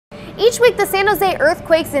Each week, the San Jose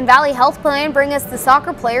Earthquakes and Valley Health Plan bring us the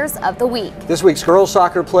soccer players of the week. This week's girls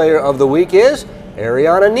soccer player of the week is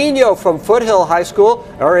Ariana Nino from Foothill High School.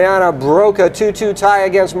 Ariana broke a 2-2 tie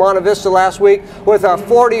against Monte Vista last week with a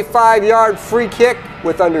 45-yard free kick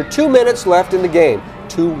with under 2 minutes left in the game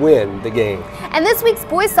to win the game. And this week's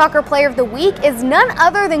boys soccer player of the week is none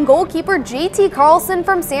other than goalkeeper JT Calrson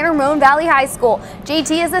from San Ramon Valley High School.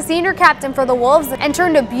 JT is the senior captain for the Wolves and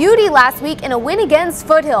turned a beauty last week in a win against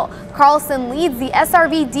Foothill. Calrson leads the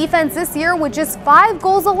SRV defense this year with just 5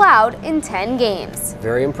 goals allowed in 10 games.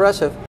 Very impressive.